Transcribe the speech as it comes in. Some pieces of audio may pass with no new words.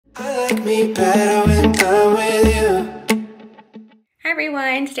like me better when I'm with you. Hi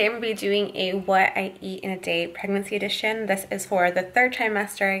everyone, today I'm going to be doing a what I eat in a day pregnancy edition. This is for the third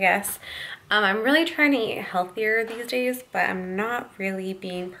trimester, I guess. I'm really trying to eat healthier these days, but I'm not really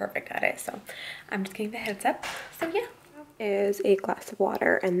being perfect at it, so I'm just giving the heads up. So yeah. Is a glass of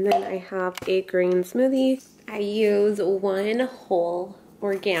water, and then I have a green smoothie. I use one whole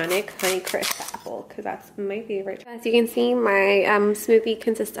organic Honeycrisp apple because that's my favorite. As you can see, my smoothie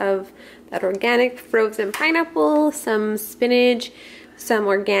consists of that organic frozen pineapple, some spinach, some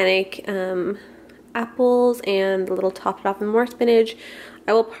organic apples, and a little topped off with more spinach.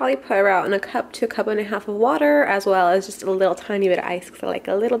 I will probably put around a cup to a cup and a half of water, as well as just a little tiny bit of ice because I like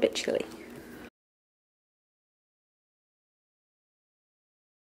a little bit chilly.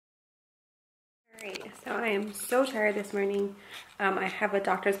 Alright, so I am so tired this morning. I have a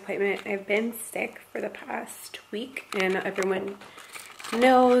doctor's appointment. I've been sick for the past week, and everyone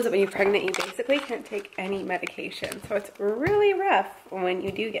knows that when you're pregnant, you basically can't take any medication. So it's really rough when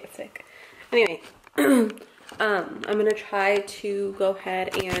you do get sick. Anyway, I'm gonna try to go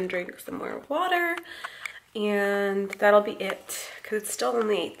ahead and drink some more water, and that'll be it. Because it's still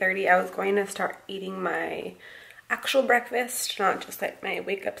only 8:30. I was going to start eating my actual breakfast, not just like my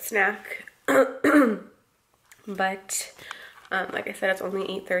wake up snack. But like I said, it's only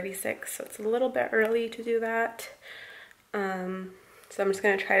 8:36, so it's a little bit early to do that. So I'm just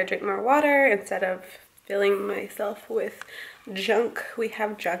gonna try to drink more water instead of filling myself with junk. We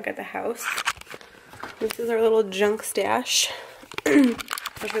have junk at the house. This is our little junk stash.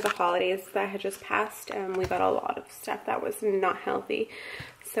 For the holidays that had just passed, we got a lot of stuff that was not healthy.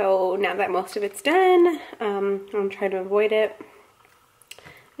 So now that most of it's done, I'm trying to avoid it.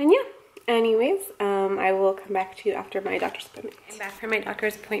 And yeah. Anyways, I will come back to you after my doctor's appointment. I'm back from my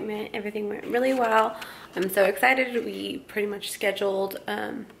doctor's appointment. Everything went really well. I'm so excited. We pretty much scheduled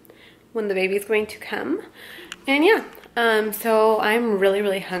when the baby's going to come. And yeah, so I'm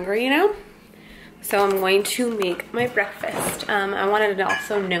really hungry now. So I'm going to make my breakfast. I wanted to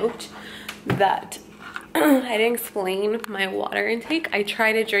also note that I didn't explain my water intake. I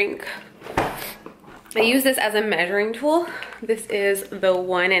try to drink... I use this as a measuring tool. This is the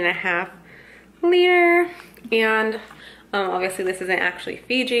 1.5 liter, and obviously this isn't actually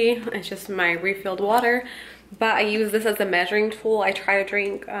Fiji, it's just my refilled water, but I use this as a measuring tool. I try to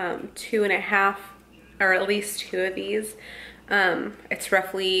drink 2.5, or at least 2 of these. It's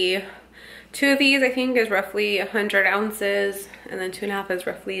roughly, 2 of these I think is roughly 100 ounces, and then 2.5 is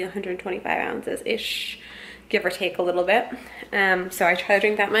roughly 125 ounces ish, give or take a little bit. So I try to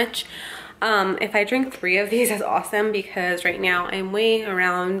drink that much. If I drink 3 of these, that's awesome, because right now I'm weighing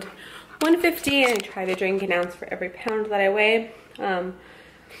around 150 and I try to drink an ounce for every pound that I weigh.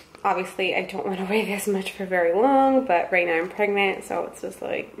 Obviously I don't want to weigh this much for very long, but right now I'm pregnant, so it's just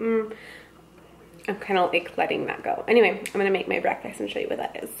like, I'm kind of like letting that go. Anyway, I'm gonna make my breakfast and show you what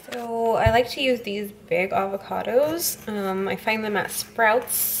that is. So I like to use these big avocados. I find them at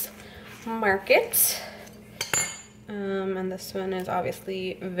Sprouts Market. And this one is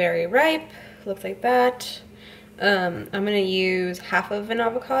obviously very ripe, looks like that. I'm gonna use half of an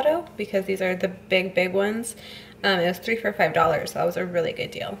avocado because these are the big ones. It was 3 for $5, so that was a really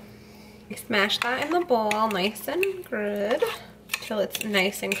good deal. I smash that in the bowl nice and good till it's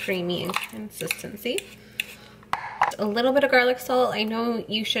nice and creamy in consistency. A little bit of garlic salt. I know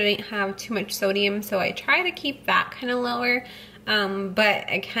you shouldn't have too much sodium, so I try to keep that kind of lower. But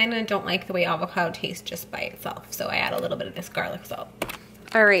I kind of don't like the way avocado tastes just by itself, so I add a little bit of this garlic salt.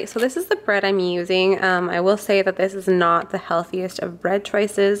 Alright, so this is the bread I'm using. I will say that this is not the healthiest of bread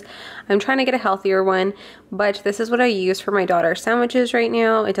choices. I'm trying to get a healthier one, but this is what I use for my daughter's sandwiches right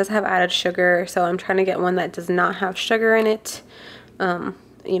now. It does have added sugar, so I'm trying to get one that does not have sugar in it,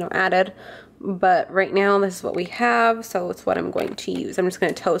 you know, added. But right now, this is what we have, so it's what I'm going to use. I'm just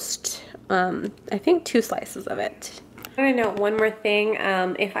going to toast, I think 2 slices of it. I want to note one more thing.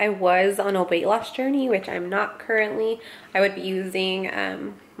 If I was on a weight loss journey, which I'm not currently, I would be using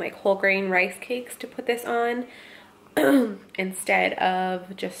like whole grain rice cakes to put this on instead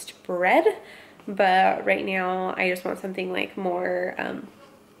of just bread. But right now I just want something like more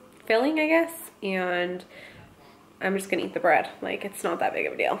filling, I guess, and I'm just gonna eat the bread. Like, it's not that big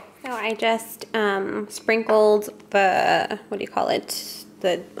of a deal. So I just sprinkled the, what do you call it?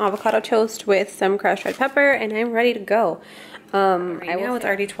 The avocado toast with some crushed red pepper, and I'm ready to go. Right now it's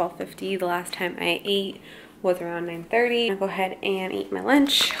already 12:50. The last time I ate was around 9:30. I'll go ahead and eat my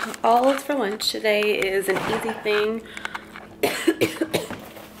lunch. All is for lunch today is an easy thing.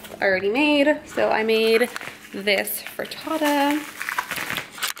 Already made. So I made this frittata.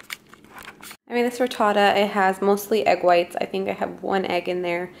 I made this frittata. It has mostly egg whites. I think I have 1 egg in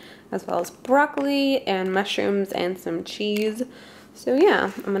there, as well as broccoli and mushrooms and some cheese. So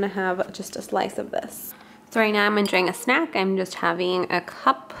yeah, I'm gonna have just a slice of this. So right now I'm enjoying a snack. I'm just having a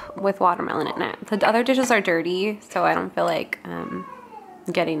cup with watermelon in it. The other dishes are dirty, so I don't feel like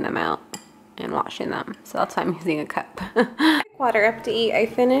getting them out and washing them. So that's why I'm using a cup. Water up to eat. I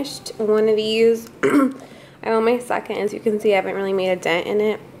finished one of these. I'm on my second. As you can see, I haven't really made a dent in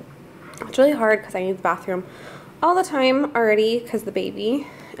it. It's really hard because I use the bathroom all the time already because the baby.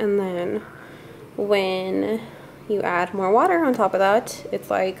 And then when you add more water on top of that,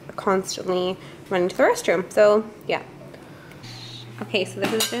 it's like constantly running to the restroom. So yeah. Okay, so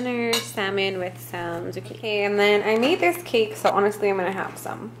this is dinner, salmon with some zucchini. And then I made this cake, so honestly I'm gonna have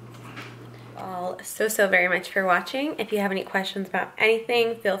some. All so very much for watching. If you have any questions about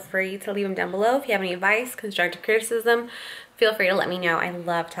anything, feel free to leave them down below. If you have any advice, constructive criticism, feel free to let me know. I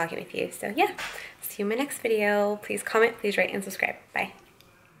love talking with you. So yeah, see you in my next video. Please comment, please rate, and subscribe. Bye.